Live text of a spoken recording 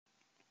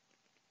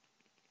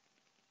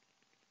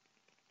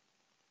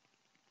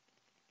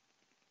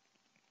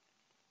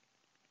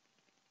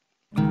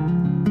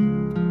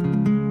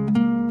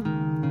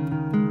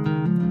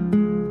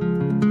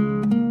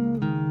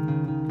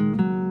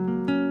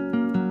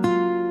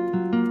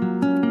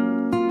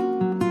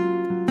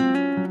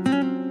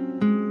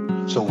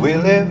So we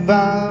live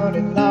out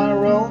in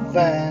our own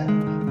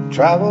van,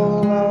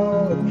 travel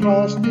all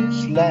across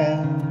this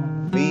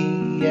land,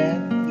 me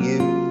and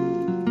you.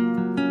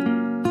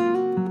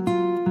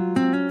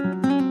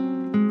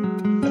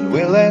 And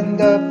we'll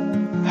end up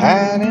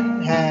hand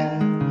in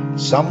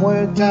hand,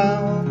 somewhere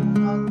down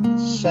on the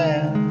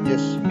sand,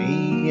 just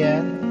me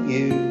and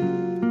you.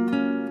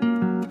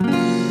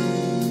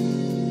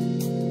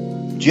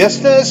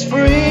 Just as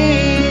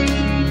free,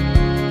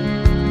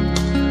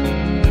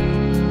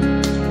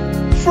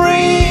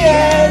 free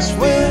as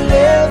we'll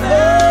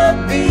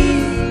ever be.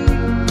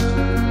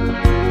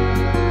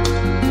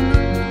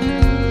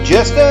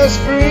 Just as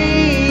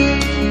free,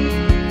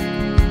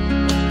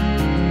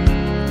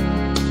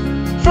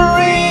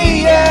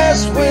 free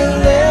as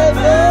we'll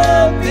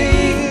ever be.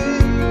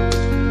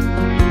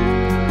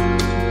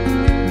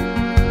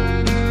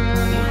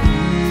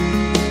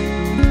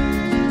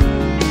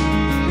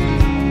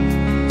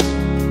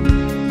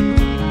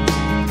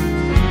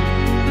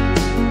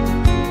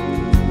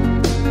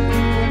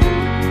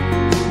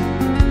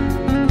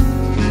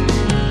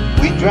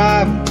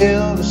 Drive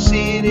until the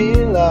city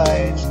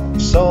lights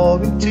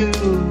soar into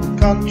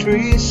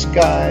country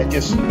sky,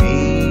 just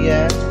me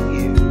and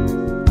you.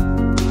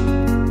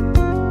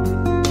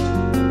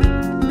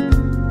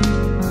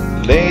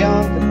 Lay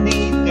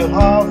underneath the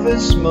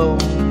harvest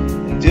moon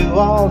and do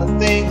all the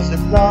things that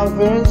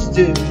lovers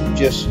do,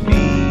 just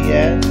me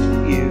and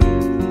you.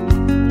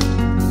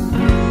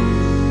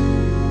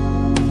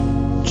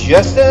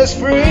 Just as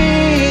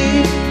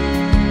free,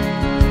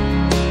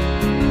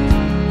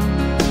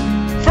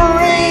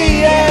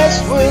 free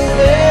as we'll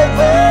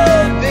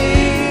ever be.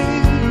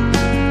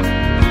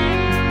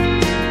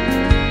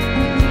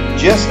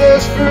 Just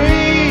as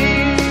free,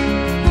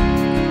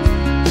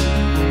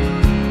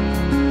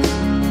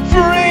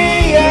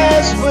 free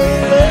as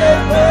we'll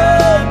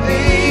ever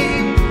be,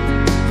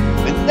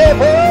 and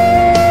never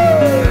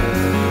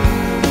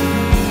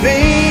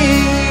be.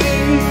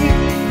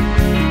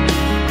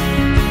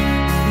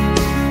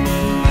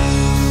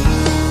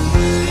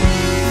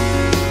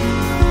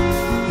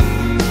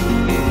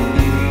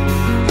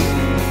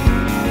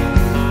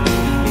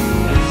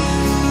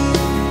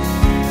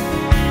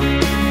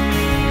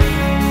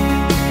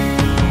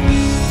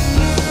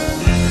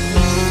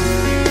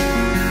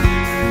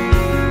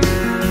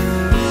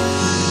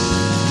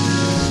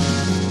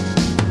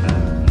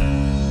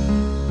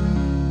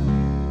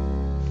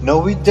 No,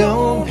 we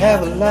don't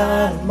have a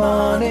lot of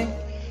money.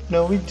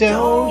 No, we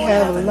don't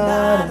have a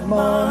lot of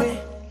money.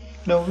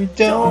 No, we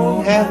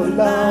don't have a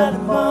lot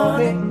of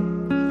money.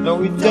 No,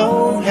 we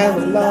don't have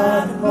a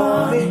lot of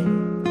money.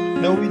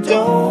 No, we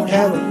don't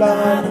have a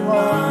lot of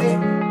money.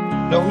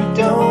 No, we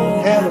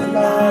don't have a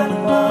lot of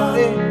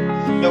money.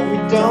 No, we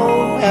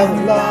don't have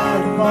a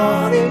lot of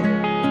money.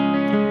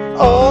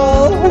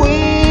 All we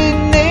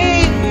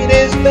need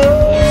is love.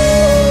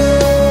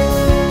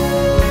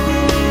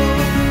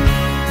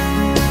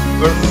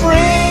 We're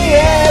free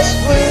as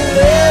we'll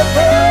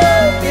ever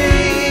be.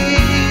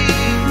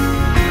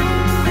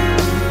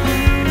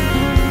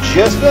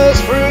 Just as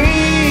free,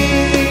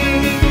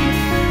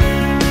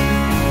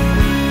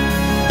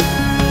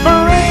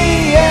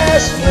 free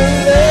as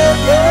we'll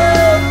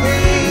ever be.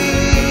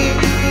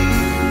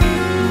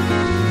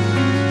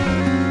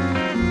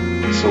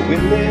 So we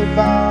live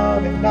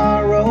out in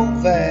our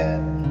own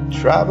van,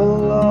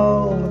 travel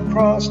all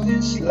across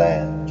this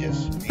land,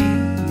 just me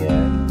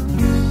and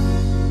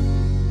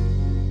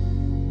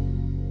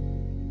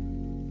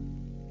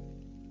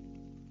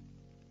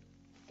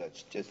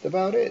that's just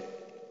about it.